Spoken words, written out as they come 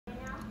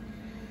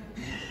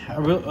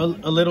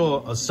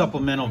a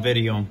supplemental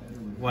video.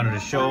 Wanted to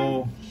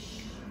show,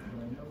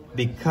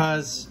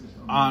 because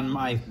on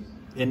my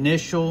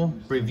initial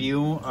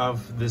review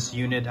of this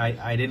unit,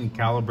 I didn't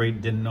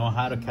know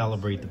how to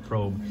calibrate the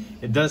probe.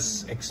 It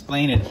does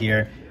explain it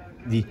here,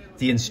 the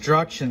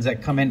instructions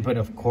that come in, but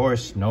of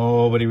course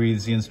nobody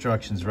reads the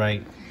instructions,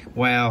 right?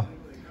 Well,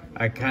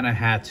 I kind of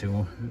had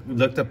to.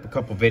 Looked up a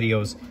couple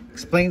videos.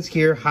 Explains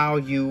here how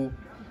you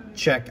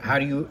check, how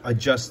do you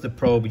adjust the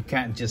probe. You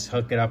can't just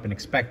hook it up and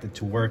expect it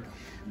to work.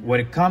 What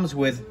it comes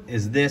with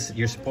is this.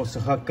 You're supposed to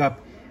hook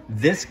up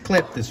this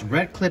clip, this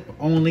red clip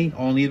only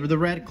the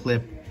red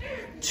clip,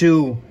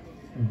 to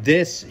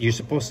this. You're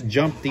supposed to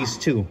jump these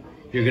two.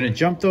 You're going to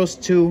jump those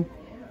two,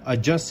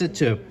 adjust it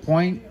to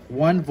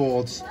 0.1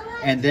 volts,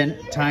 and then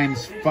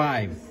times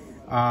 5.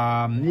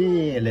 Let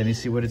me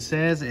see what it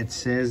says. It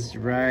says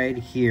right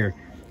here,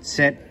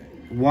 set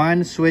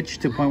one switch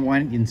to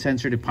 0.1 and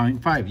sensor to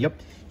 0.5.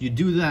 Yep, you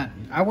do that.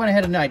 I went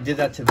ahead and I did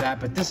that to that,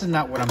 but this is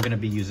not what I'm going to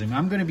be using.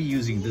 I'm going to be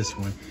using this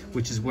one,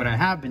 which is what I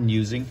have been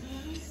using.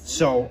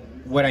 So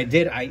what I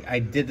did, I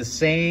did the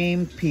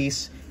same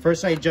piece.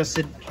 First I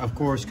adjusted, of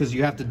course, because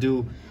you have to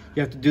do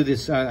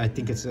this, I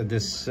think it's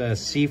this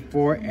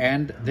C4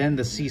 and then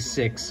the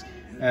C6,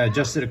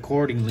 adjusted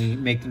accordingly,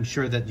 making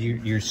sure that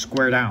you're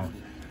squared out.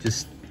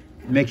 Just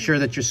make sure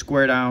that you're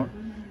squared out.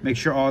 Make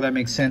sure all that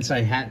makes sense.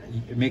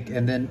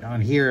 And then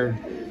on here,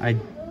 I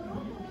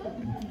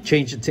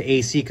changed it to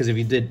AC, because if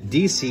you did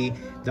DC,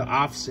 the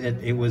offset,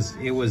 it was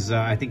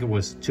I think it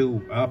was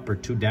 2 up or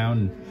 2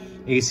 down.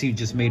 AC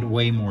just made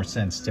way more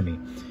sense to me.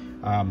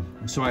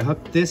 So I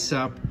hooked this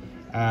up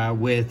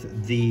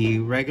with the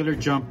regular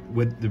jump,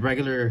 with the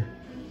regular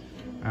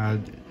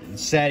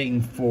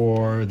setting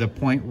for the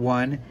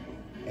 0.1,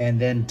 and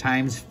then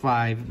times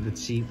 5.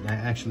 Let's see.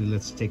 Actually,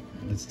 let's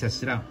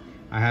test it out.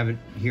 I have it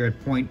here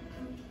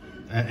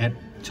at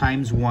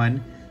times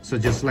 1. So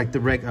just like the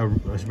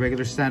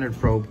regular standard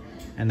probe,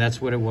 and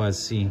that's what it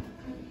was. See,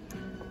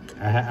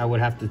 I would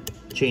have to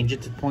change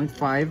it to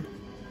 0.5,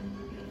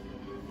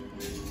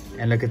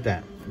 and look at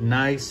that,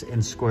 nice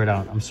and squared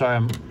out. I'm sorry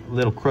I'm a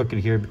little crooked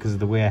here because of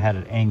the way I had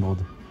it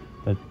angled,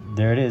 but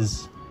there it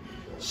is.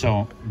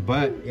 So,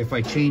 but if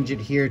I change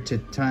it here to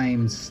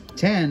times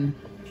 10,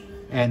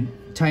 and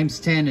times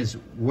 10 is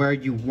where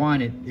you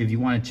want it if you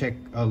want to check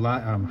a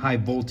lot high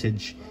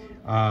voltage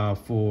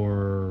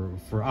for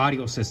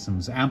audio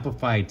systems,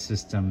 amplified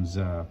systems,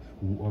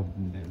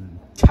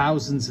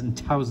 thousands and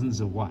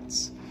thousands of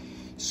watts.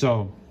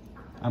 So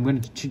I'm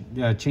going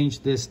to change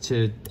this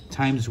to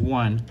times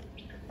 1,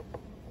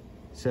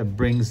 so it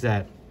brings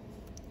that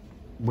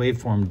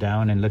waveform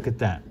down, and look at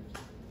that.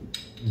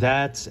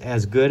 That's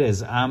as good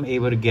as I'm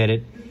able to get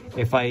it.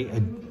 If I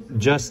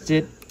adjust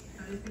it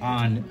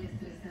on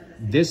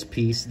this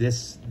piece,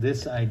 this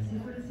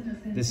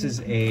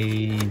is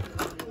a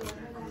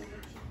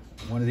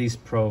one of these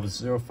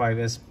probes,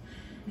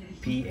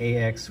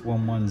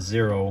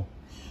 05SPAX110.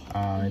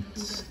 I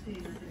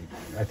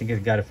think I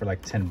got it for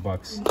like 10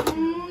 bucks.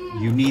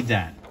 You need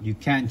that. You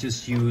can't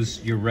just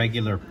use your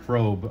regular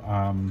probe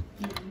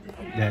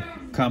that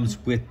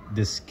comes with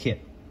this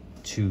kit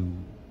to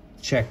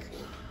check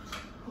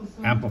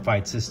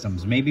amplified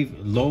systems. Maybe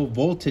low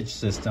voltage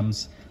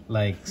systems,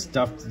 like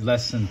stuff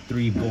less than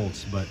 3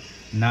 volts, but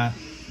not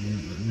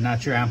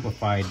your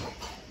amplified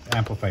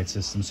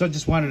system. So I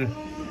just wanted a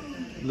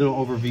little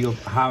overview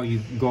of how you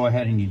go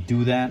ahead and you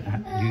do that.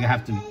 You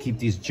have to keep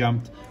these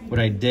jumped. What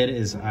I did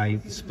is I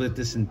split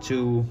this in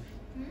 2.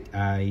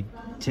 I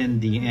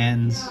tinned the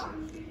ends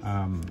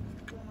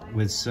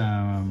with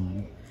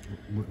some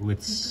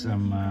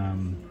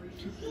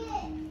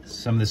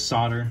of the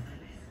solder,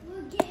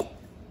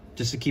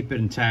 just to keep it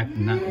intact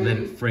and not let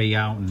it fray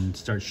out and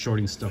start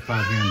shorting stuff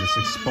out here on this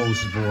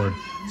exposed board.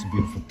 It's a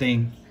beautiful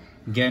thing.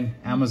 Again,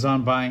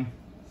 Amazon buy,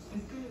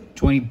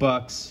 20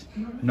 bucks,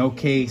 no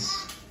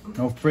case,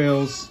 no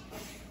frills.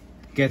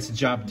 Gets the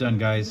job done,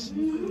 guys.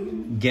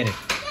 Get it.